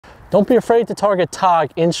Don't be afraid to target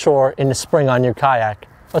tog inshore in the spring on your kayak.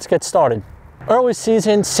 Let's get started. Early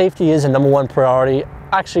season, safety is a #1 priority.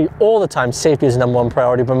 Actually, all the time, safety is a #1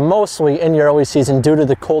 priority, but mostly in your early season due to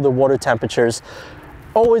the colder water temperatures.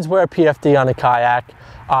 Always wear PFD on a kayak.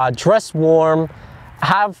 Dress warm.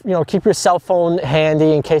 Keep your cell phone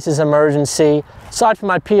handy in case there's an emergency. Aside from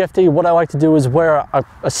my PFD, what I like to do is wear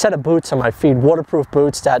a set of boots on my feet, waterproof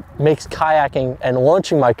boots that makes kayaking and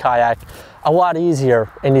launching my kayak a lot easier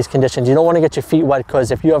in these conditions. You don't want to get your feet wet because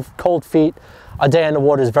if you have cold feet, a day in the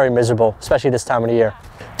water is very miserable, especially this time of the year.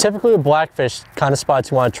 Typically with Blackfish, kind of spots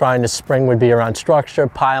you want to try in the spring would be around structure,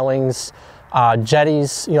 pilings,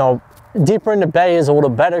 jetties. Deeper in the bay is a little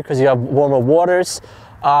better because you have warmer waters.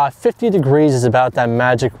 50 degrees is about that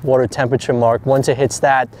magic water temperature mark. Once it hits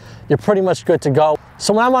that, you're pretty much good to go.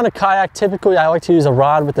 So when I'm on a kayak, typically I like to use a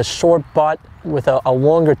rod with a short butt with a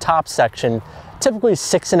longer top section, typically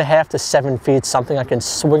 6.5 to 7 feet, something I can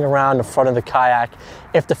swing around the front of the kayak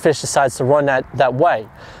if the fish decides to run that way.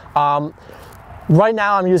 Right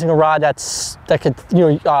now I'm using a rod I can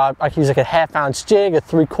use like a 1/2 ounce jig, a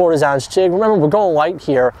 3/4 ounce jig. Remember, we're going light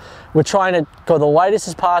here. We're trying to go the lightest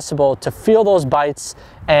as possible to feel those bites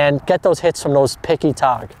and get those hits from those picky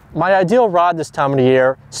tog. My ideal rod this time of the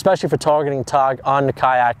year, especially for targeting tog on the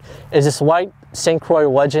kayak, is this light St. Croix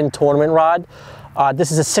Legend tournament rod.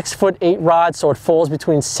 This is a 6'8" rod, so it falls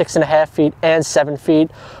between 6.5 feet and 7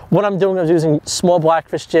 feet. What I'm doing is using small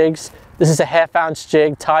Blackfish jigs. This is a 1/2 ounce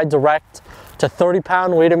jig tied direct to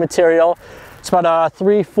 30-pound leader material. It's about a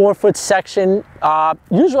 3-4 foot section.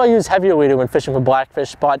 Usually I use heavier leader when fishing with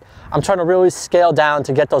Blackfish, but I'm trying to really scale down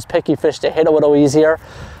to get those picky fish to hit a little easier.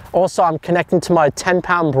 Also, I'm connecting to my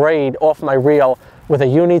 10-pound braid off my reel with a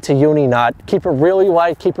uni to uni knot. Keep it really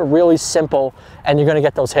light, keep it really simple, and you're gonna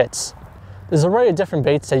get those hits. There's an array of different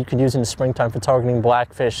baits that you can use in the springtime for targeting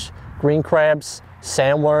Blackfish. Green crabs,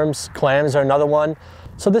 sandworms, clams are another one.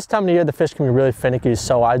 So this time of the year, the fish can be really finicky,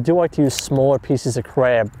 so I do like to use smaller pieces of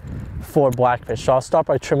crab for Blackfish. So I'll start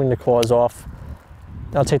by trimming the claws off.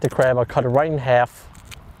 Then I'll take the crab, I'll cut it right in half.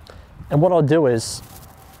 And what I'll do is,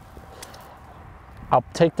 I'll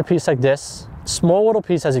take the piece like this, small little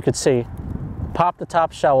piece as you can see, pop the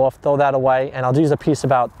top shell off, throw that away, and I'll use a piece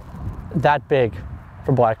about that big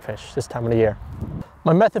for Blackfish this time of the year.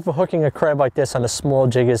 My method for hooking a crab like this on a small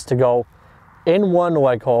jig is to go in one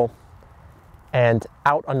leg hole and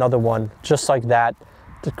out another one, just like that.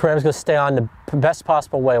 The crab's gonna stay on the best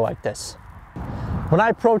possible way like this. When I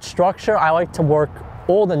approach structure, I like to work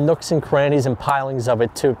all the nooks and crannies and pilings of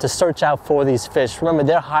it to search out for these fish. Remember,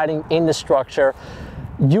 they're hiding in the structure.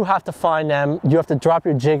 You have to find them, you have to drop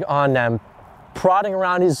your jig on them. Prodding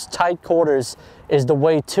around these tight quarters is the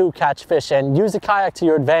way to catch fish, and use the kayak to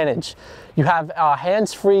your advantage. You have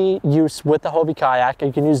hands-free use with the Hobie kayak.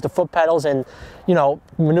 You can use the foot pedals and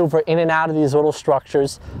maneuver in and out of these little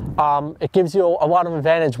structures. It gives you a lot of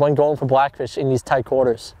advantage when going for Blackfish in these tight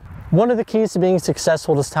quarters. One of the keys to being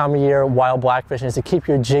successful this time of year while Blackfishing is to keep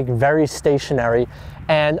your jig very stationary,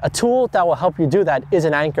 and a tool that will help you do that is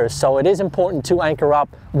an anchor. So it is important to anchor up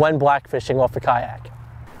when Blackfishing off a kayak.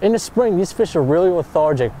 In the spring, these fish are really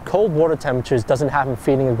lethargic. Cold water temperatures doesn't have them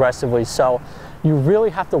feeding aggressively, so you really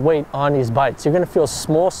have to wait on these bites. You're gonna feel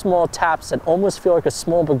small taps that almost feel like a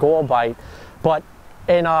small begall bite, but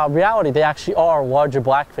in reality, they actually are larger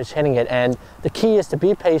Blackfish hitting it, and the key is to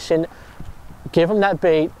be patient, give them that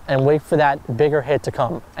bait, and wait for that bigger hit to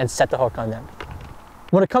come and set the hook on them.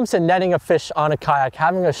 When it comes to netting a fish on a kayak,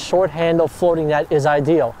 having a short handle floating net is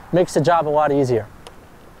ideal. Makes the job a lot easier.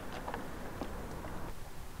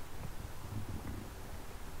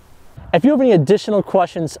 If you have any additional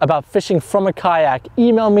questions about fishing from a kayak,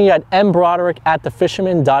 email me at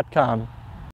mbroderick@thefisherman.com.